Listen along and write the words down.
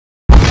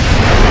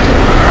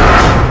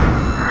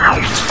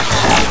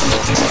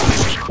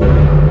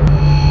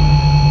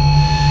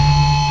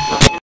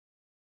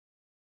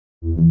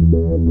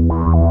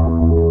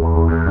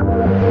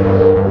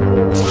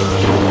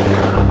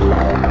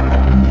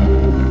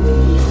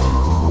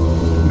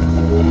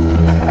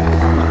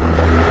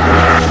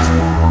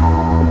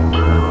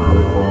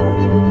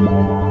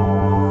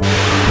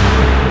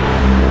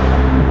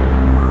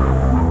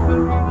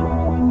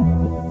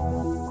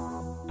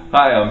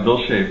I'm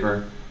Bill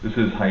Schaefer. This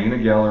is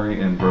HYAENA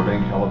Gallery in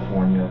Burbank,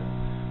 California.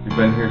 We've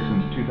been here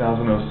since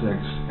 2006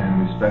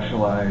 and we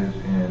specialize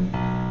in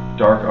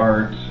dark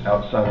art,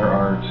 outsider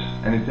art,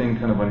 anything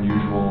kind of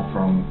unusual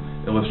from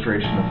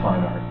illustration to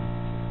fine art.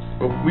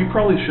 But we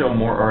probably show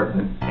more art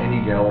than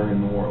any gallery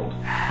in the world.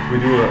 We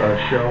do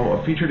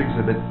a featured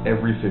exhibit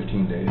every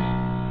 15 days.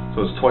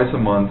 So it's twice a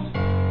month.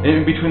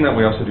 In between that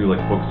we also do like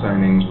book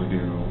signings, we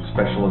do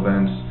special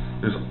events.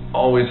 There's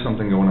always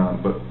something going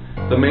on, but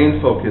the main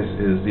focus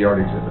is the art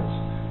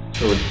exhibits.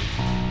 So it's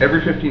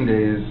every 15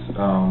 days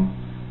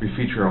we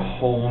feature a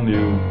whole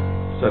new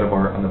set of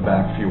art on the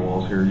back few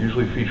walls here,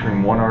 usually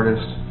featuring one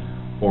artist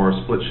or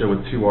a split show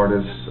with two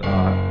artists.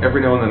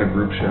 Every now and then a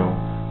group show.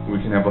 We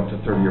can have up to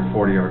 30 or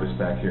 40 artists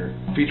back here.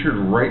 Featured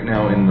right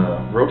now in the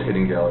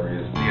rotating gallery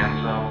is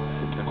Dienzo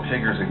and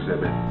Pigger's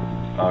exhibit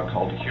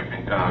called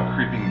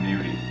Creeping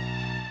Beauty.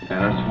 And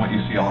that's what you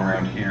see all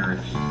around here.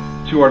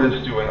 It's two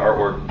artists doing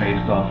artwork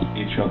based off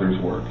each other's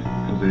work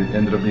because they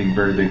ended up being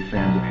very big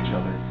fans of each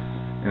other.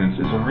 And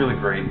it's a really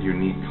great,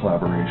 unique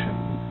collaboration.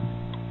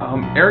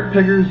 Eric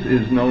Piggers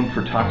is known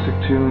for Toxic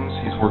Tunes.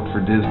 He's worked for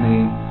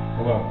Disney.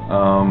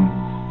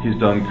 He's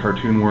done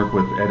cartoon work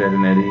with Ed, Edd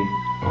and Eddy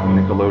on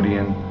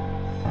Nickelodeon.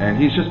 And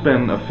he's just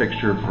been a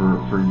fixture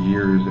for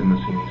years in the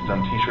scene. He's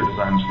done t-shirt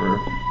designs for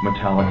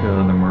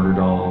Metallica, the Murder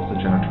Dolls, the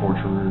Jenna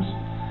Torturers.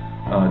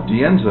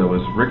 Dienzo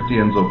is Rick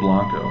Dienzo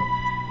Blanco.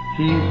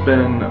 He's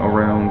been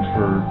around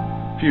for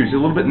a few years. He's a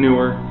little bit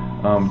newer,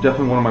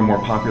 definitely one of my more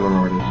popular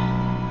artists.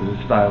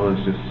 His style is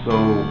just so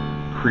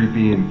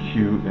creepy and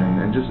cute,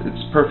 and just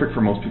it's perfect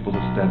for most people's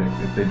aesthetic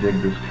if they dig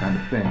this kind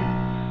of thing.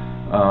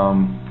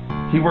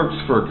 He works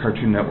for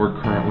Cartoon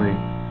Network currently,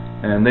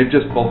 and they've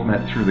just both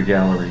met through the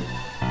gallery,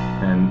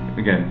 and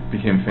again,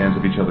 became fans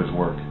of each other's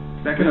work.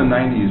 Back in the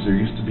 90s, there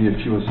used to be a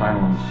few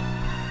asylums.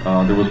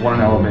 There was one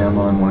in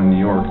Alabama and one in New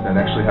York that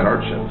actually had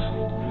art shows.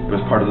 It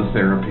was part of the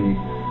therapy,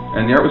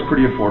 and the art was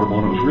pretty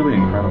affordable, and it was really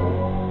incredible.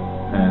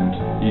 And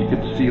you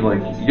could see, like,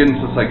 you get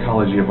into the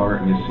psychology of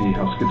art, and you see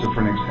how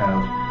schizophrenics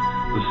have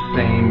the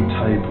same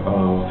type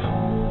of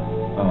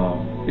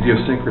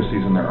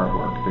idiosyncrasies in their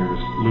artwork. There's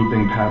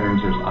looping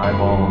patterns, there's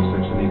eyeballs,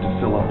 there's a need to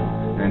fill up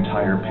an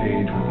entire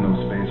page with no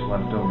space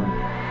left over.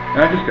 And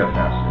I just got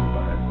fascinated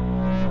by it.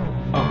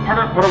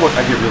 Part of what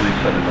I get really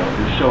excited about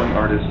is showing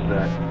artists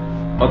that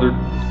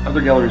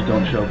other galleries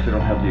don't show because they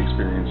don't have the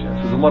experience yet.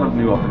 So there's a lot of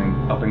new up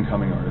and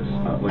coming artists.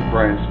 Like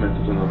Brian Smith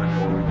is another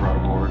one we brought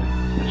aboard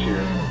this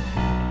year.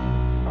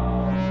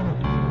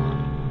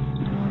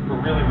 For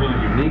really, really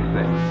unique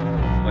things.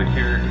 Like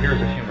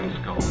here's a human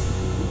skull.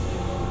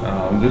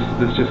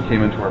 This just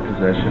came into our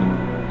possession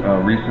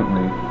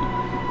recently.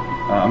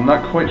 I'm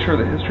not quite sure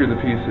the history of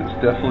the piece. It's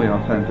definitely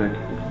authentic.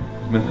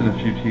 It's missing a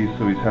few teeth,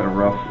 so he's had a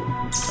rough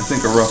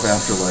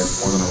afterlife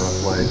more than a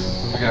rough life.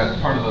 Again,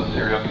 it's part of the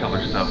serial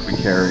killer stuff we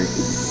carry.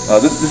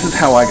 This is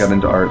how I got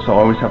into art, so I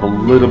always have a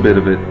little bit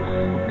of it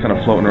kind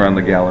of floating around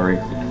the gallery.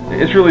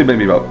 It's really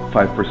maybe about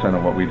 5%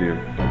 of what we do.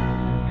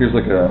 Here's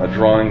like a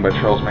drawing by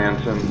Charles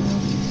Manson.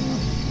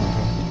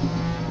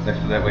 Next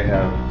to that we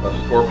have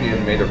a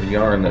scorpion made of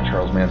yarn that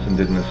Charles Manson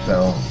did in his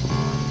cell.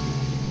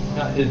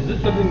 Is this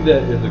something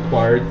that is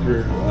acquired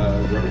through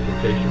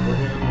representation for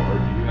him, or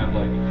do you have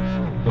like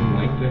some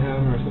link to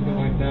him or something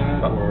like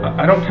that? Or?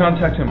 I don't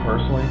contact him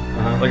personally.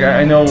 Like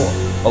I know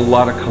a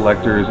lot of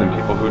collectors and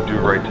people who do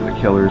write to the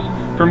killers.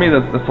 For me,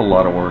 that's a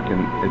lot of work,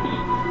 and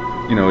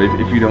it's, you know,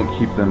 if you don't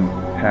keep them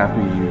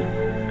happy, you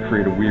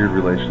create a weird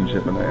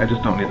relationship, and I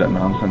just don't need that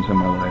nonsense in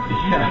my life.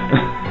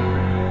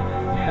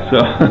 Yeah.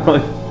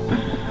 So.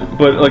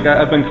 But like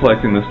I've been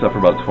collecting this stuff for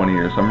about 20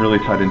 years. I'm really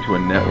tied into a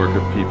network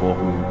of people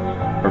who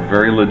are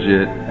very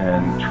legit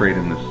and trade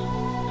in this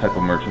type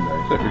of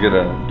merchandise. I could get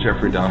a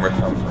Jeffrey Dahmer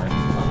thumbprint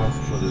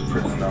with his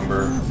prison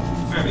number,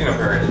 you know,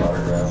 various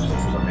autographs. So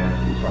there's a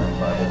Manson signed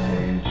Bible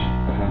page,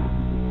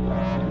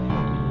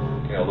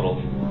 you know,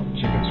 little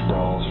chicken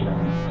scrawls from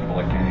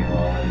people like Danny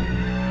Rollins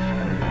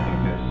and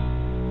Lucas.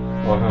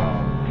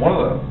 One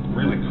of the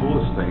really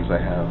coolest things I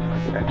have,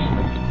 I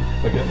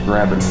just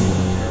grab it.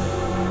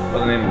 By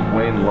the name of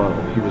Wayne Lowe.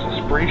 He was a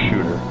spray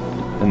shooter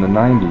in the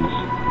 90s.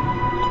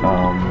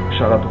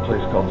 Shot up a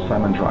place called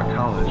Simon Drock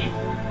College,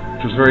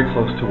 which was very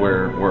close to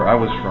where I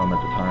was from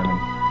at the time.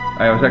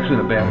 And I was actually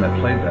in the band that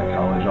played that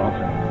college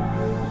often.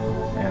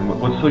 And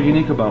what's so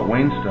unique about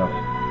Wayne's stuff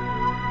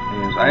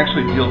is I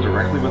actually deal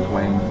directly with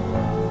Wayne.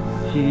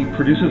 He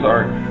produces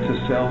art to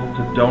sell,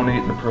 to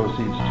donate the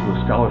proceeds to a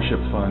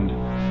scholarship fund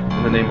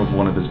in the name of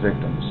one of his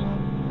victims.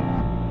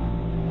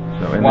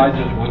 So, why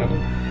just one of them?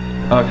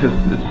 Because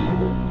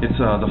it's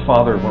the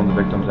father of one of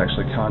the victims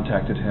actually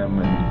contacted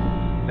him, and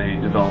they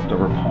developed a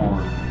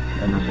rapport,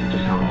 and this is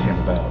just how it came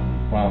about.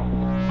 Wow.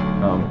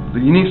 The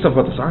unique stuff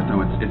about this art,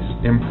 though, it's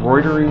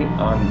embroidery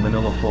on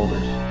manila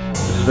folders.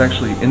 This is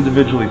actually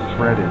individually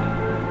threaded,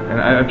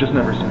 and I've just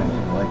never seen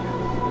anything like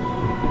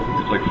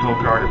it. It's like folk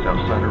art, it's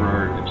outsider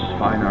art, it's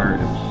fine art,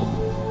 it's,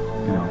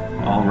 you know,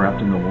 all wrapped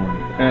into one.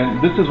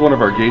 And this is one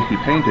of our Gacy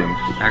paintings,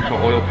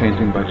 actual oil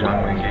painting by John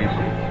Wayne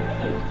Gacy.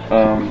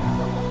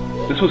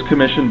 This was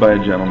commissioned by a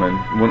gentleman.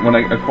 When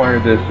I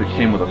acquired this, it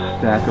came with a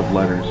stack of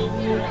letters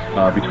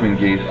between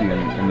Gacy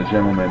and the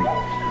gentleman,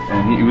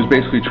 and he was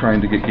basically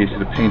trying to get Gacy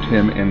to paint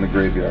him in the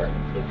graveyard.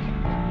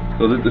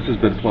 So this has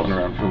been floating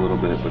around for a little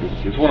bit, but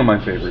it's one of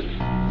my favorites.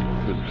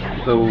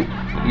 It's so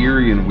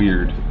eerie and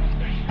weird.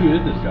 Who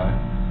is this guy?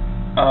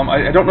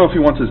 I don't know if he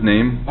wants his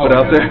name put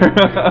out there,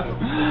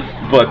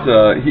 but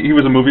he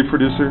was a movie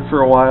producer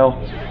for a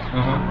while,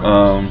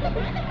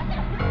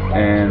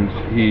 and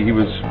he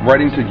was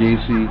writing to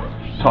Gacy,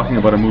 talking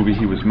about a movie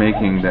he was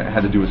making that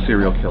had to do with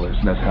serial killers,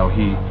 and that's how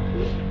he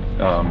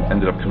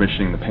ended up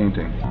commissioning the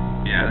painting.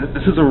 Yeah,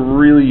 this is a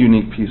really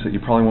unique piece that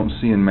you probably won't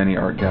see in many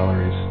art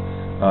galleries.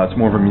 It's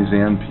more of a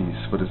museum piece,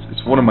 but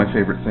it's one of my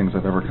favorite things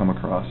I've ever come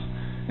across.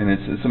 And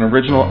it's an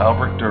original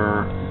Albert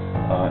Dürer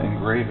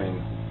engraving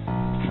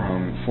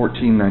from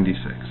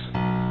 1496.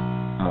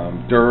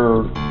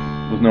 Dürer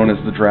was known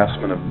as the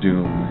draftsman of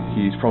doom.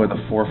 He's probably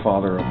the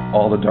forefather of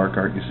all the dark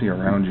art you see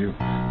around you,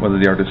 whether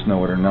the artists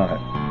know it or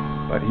not.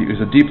 But he was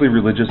a deeply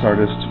religious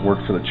artist,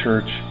 worked for the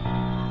church,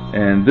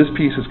 and this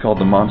piece is called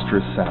The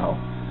Monstrous Sow.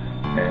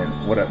 And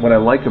what I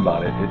like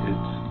about it,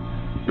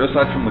 it's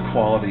aside from the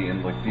quality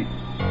and like the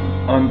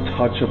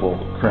untouchable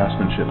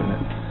craftsmanship in it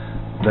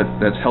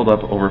that's held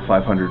up over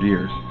 500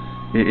 years,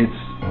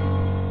 it's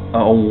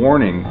a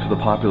warning to the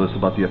populace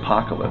about the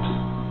apocalypse.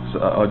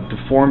 So a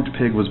deformed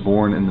pig was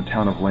born in the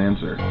town of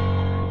Lanzer,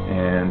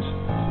 and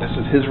this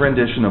is his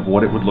rendition of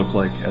what it would look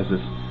like as this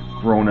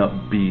grown-up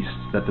beast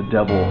that the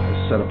devil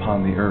has set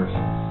upon the earth.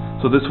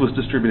 So this was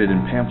distributed in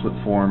pamphlet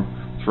form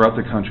throughout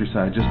the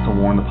countryside just to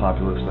warn the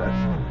populace that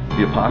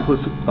the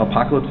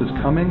apocalypse is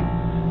coming.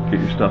 Get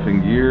your stuff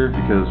in gear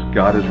because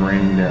God is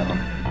raining down.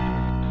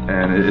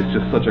 And it's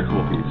just such a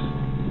cool piece.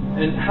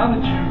 And how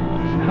did you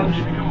become?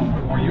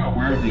 Were you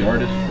aware of the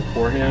artist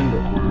beforehand,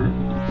 or?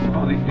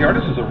 Oh, the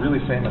artist is a really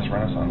famous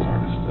Renaissance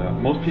artist.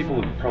 Most people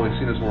have probably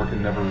seen his work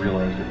and never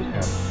realized it was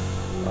him.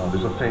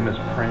 There's a famous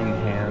praying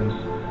hands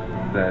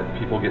that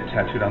people get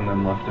tattooed on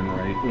them left and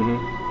right.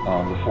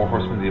 The Four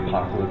Horsemen of the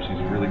Apocalypse,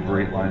 these really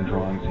great line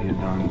drawings he had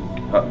done.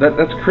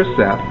 That's Chris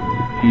Zapp.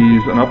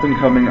 He's an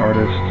up-and-coming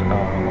artist.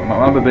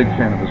 I'm a big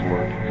fan of his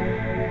work.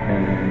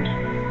 And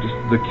just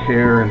the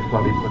care and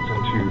thought he puts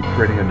into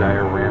creating a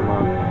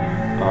diorama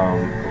of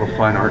a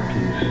fine art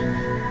piece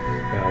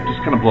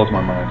just kind of blows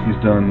my mind. He's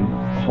done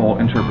a whole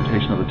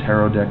interpretation of the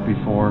tarot deck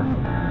before.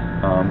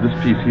 This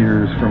piece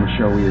here is from a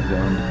show we had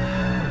done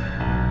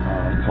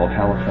called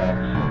Halifax.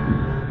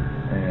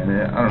 And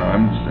I don't know,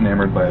 I'm just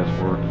enamored by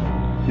his work.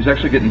 He's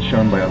actually getting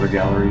shown by other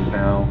galleries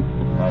now,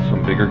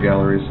 some bigger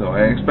galleries, so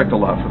I expect a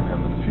lot from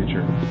him in the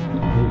future.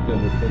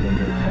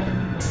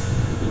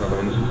 Another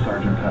one, this is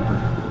Sgt. Pepper.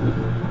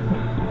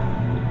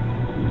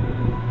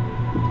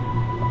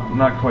 I'm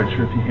not quite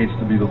sure if he hates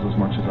the Beatles as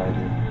much as I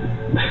do,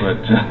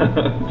 but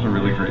it's a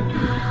really great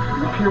piece.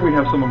 Up here we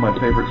have some of my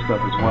favorite stuff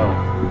as well,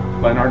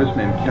 by an artist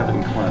named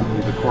Kevin Clint.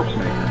 He's a corpse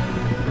maker,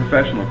 a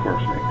professional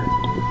corpse maker.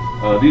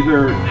 These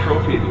are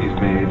trophies he's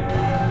made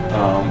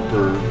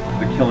for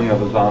the killing of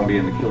a zombie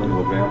and the killing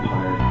of a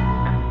vampire.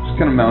 Just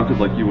kind of mounted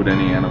like you would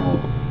any animal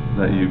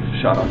that you've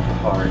shot on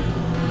safari.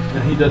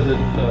 And he does it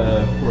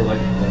for like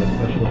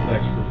special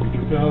effects for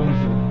feature films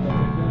and stuff like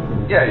that?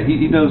 Yeah,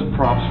 he does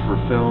props for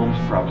films,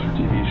 props for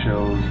TV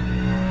shows.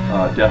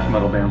 Death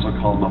metal bands will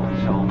call him up and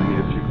tell him they need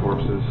a few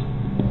corpses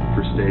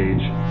for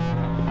stage.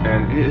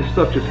 And his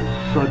stuff just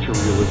has such a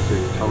realistic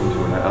tone to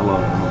it. I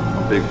love it. I'm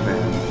a big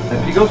fan.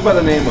 And he goes by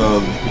the name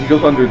of, he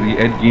goes under the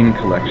Ed Gein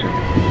collection.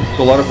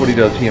 So a lot of what he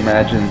does, he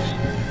imagines,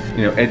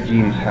 you know, Ed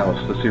Gein's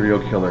house, the serial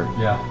killer.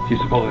 Yeah. He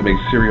supposedly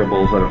makes cereal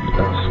bowls out of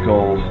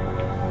skulls.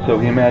 So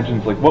he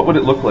imagines, like, what would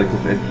it look like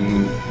if Ed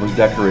Gein was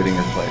decorating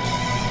your place?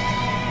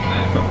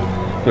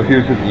 So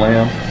here's his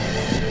lamp.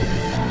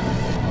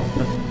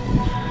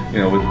 You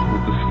know, with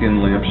the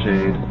skin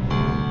lampshade.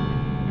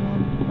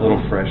 A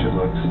little fresh it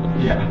looks.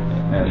 Yeah.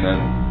 And then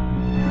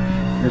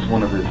here's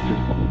one of his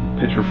just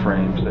picture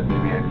frames that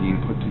maybe Ed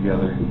Gein put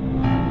together.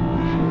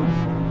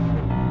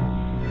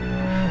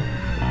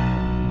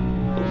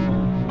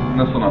 And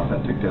that's an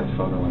authentic death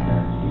photo in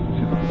there. You can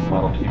see the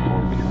Model T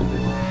Ford behind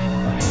it.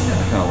 Yeah,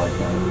 I kind of like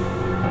that.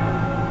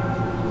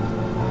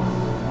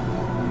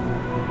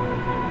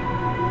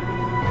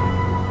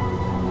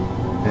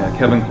 Yeah,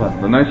 Kevin Clint,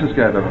 the nicest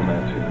guy I've ever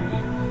met too.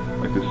 He's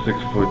like this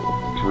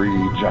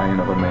 6'3" giant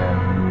of a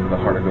man with a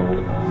heart of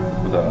gold,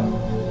 with a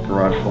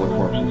garage full of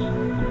corpses.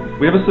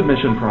 We have a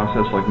submission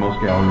process like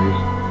most galleries.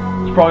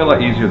 It's probably a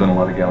lot easier than a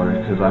lot of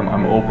galleries because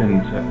I'm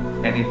open to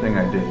anything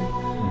I dig.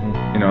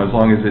 You know, as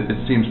long as it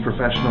seems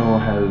professional,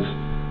 has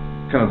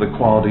kind of the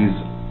qualities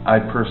I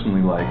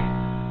personally like,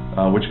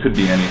 which could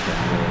be anything.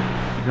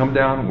 You come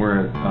down,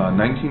 we're at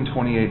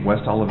 1928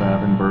 West Olive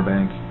Ave in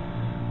Burbank.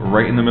 We're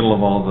right in the middle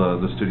of all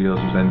the studios.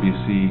 There's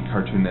NBC,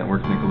 Cartoon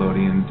Network,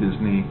 Nickelodeon,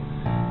 Disney,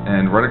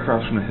 and right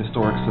across from the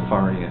historic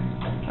Safari Inn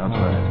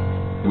outside.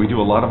 We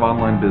do a lot of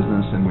online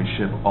business and we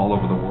ship all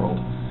over the world.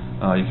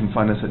 You can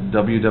find us at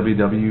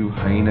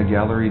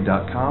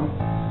www.HYAENAGallery.com,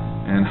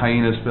 and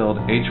Hyena is spelled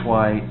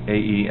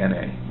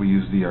H-Y-A-E-N-A. We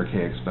use the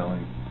archaic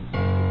spelling.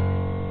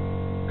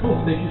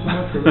 Cool. Thank you so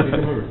much for letting me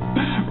come over.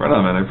 Right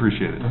on, man. I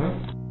appreciate it.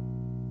 Uh-huh.